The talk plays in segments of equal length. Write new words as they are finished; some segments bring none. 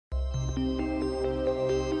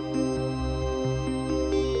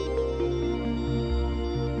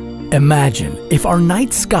Imagine if our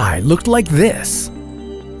night sky looked like this.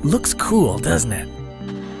 Looks cool, doesn't it?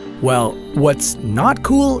 Well, what's not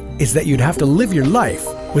cool is that you'd have to live your life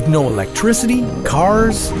with no electricity,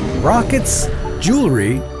 cars, rockets,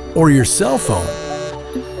 jewelry, or your cell phone.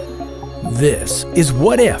 This is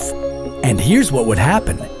What If, and here's what would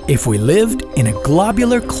happen if we lived in a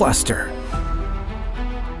globular cluster.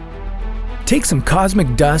 Take some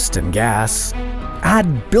cosmic dust and gas,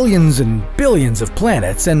 add billions and billions of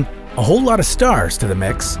planets and a whole lot of stars to the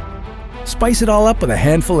mix, spice it all up with a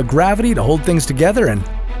handful of gravity to hold things together, and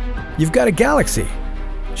you've got a galaxy.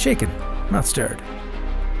 Shaken, not stirred.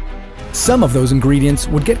 Some of those ingredients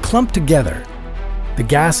would get clumped together. The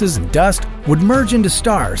gases and dust would merge into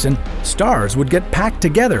stars, and stars would get packed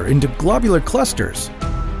together into globular clusters.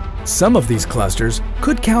 Some of these clusters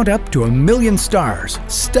could count up to 1 million stars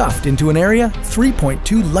stuffed into an area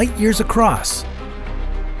 3.2 light years across.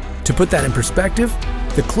 To put that in perspective,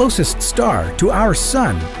 the closest star to our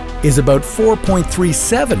Sun is about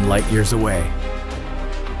 4.37 light years away.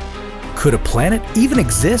 Could a planet even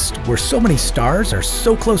exist where so many stars are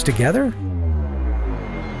so close together?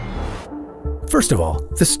 First of all,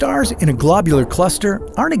 the stars in a globular cluster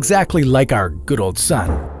aren't exactly like our good old Sun.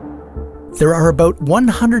 There are about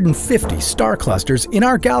 150 star clusters in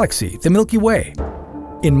our galaxy, the Milky Way.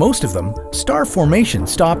 In most of them, star formation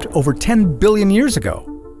stopped over 10 billion years ago.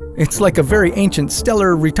 It's like a very ancient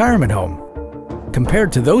stellar retirement home.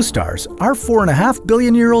 Compared to those stars, our 4.5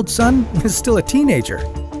 billion-year-old Sun is still a teenager.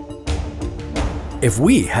 If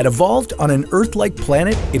we had evolved on an Earth-like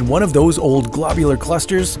planet in one of those old globular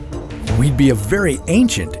clusters, we'd be a very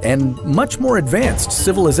ancient and much more advanced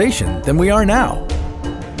civilization than we are now.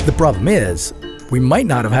 The problem is, we might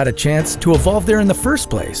not have had a chance to evolve there in the first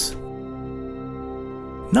place.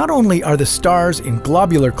 Not only are the stars in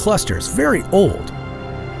globular clusters very old,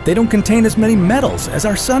 they don't contain as many metals as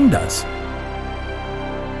our Sun does.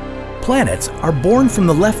 Planets are born from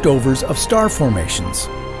the leftovers of star formations.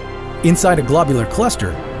 Inside a globular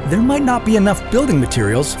cluster, there might not be enough building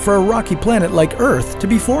materials for a rocky planet like Earth to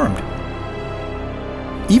be formed.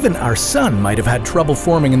 Even our Sun might have had trouble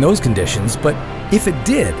forming in those conditions, but if it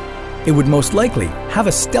did, it would most likely have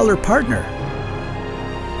a stellar partner.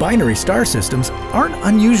 Binary star systems aren't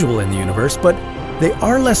unusual in the universe, but they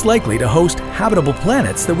are less likely to host habitable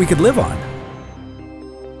planets that we could live on.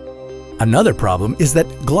 Another problem is that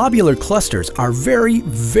globular clusters are very,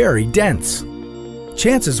 very dense.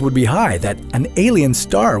 Chances would be high that an alien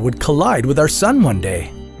star would collide with our Sun one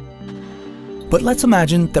day. But let's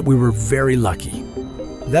imagine that we were very lucky,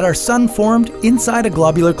 that our Sun formed inside a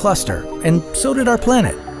globular cluster, and so did our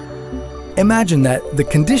planet. Imagine that the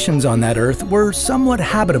conditions on that Earth were somewhat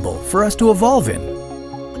habitable for us to evolve in,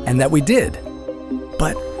 and that we did.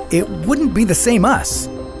 But it wouldn't be the same us.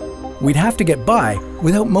 We'd have to get by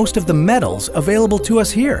without most of the metals available to us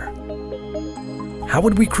here. How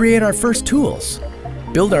would we create our first tools,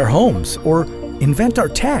 build our homes, or invent our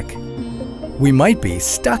tech? We might be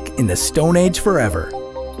stuck in the Stone Age forever.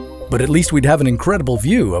 But at least we'd have an incredible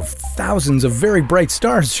view of thousands of very bright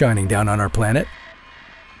stars shining down on our planet.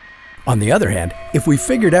 On the other hand, if we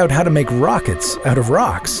figured out how to make rockets out of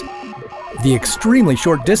rocks, the extremely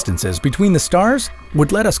short distances between the stars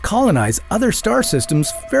would let us colonize other star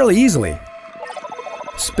systems fairly easily.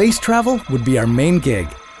 Space travel would be our main gig.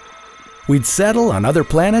 We'd settle on other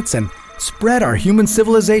planets and spread our human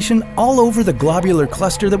civilization all over the globular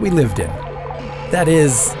cluster that we lived in. That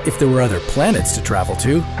is, if there were other planets to travel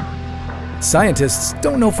to. Scientists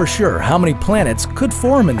don't know for sure how many planets could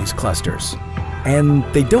form in these clusters, and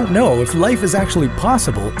they don't know if life is actually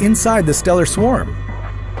possible inside the stellar swarm.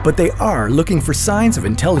 But they are looking for signs of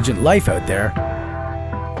intelligent life out there.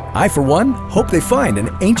 I, for one, hope they find an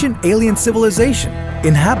ancient alien civilization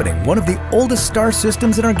inhabiting one of the oldest star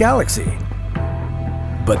systems in our galaxy.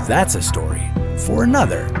 But that's a story for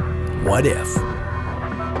another What If.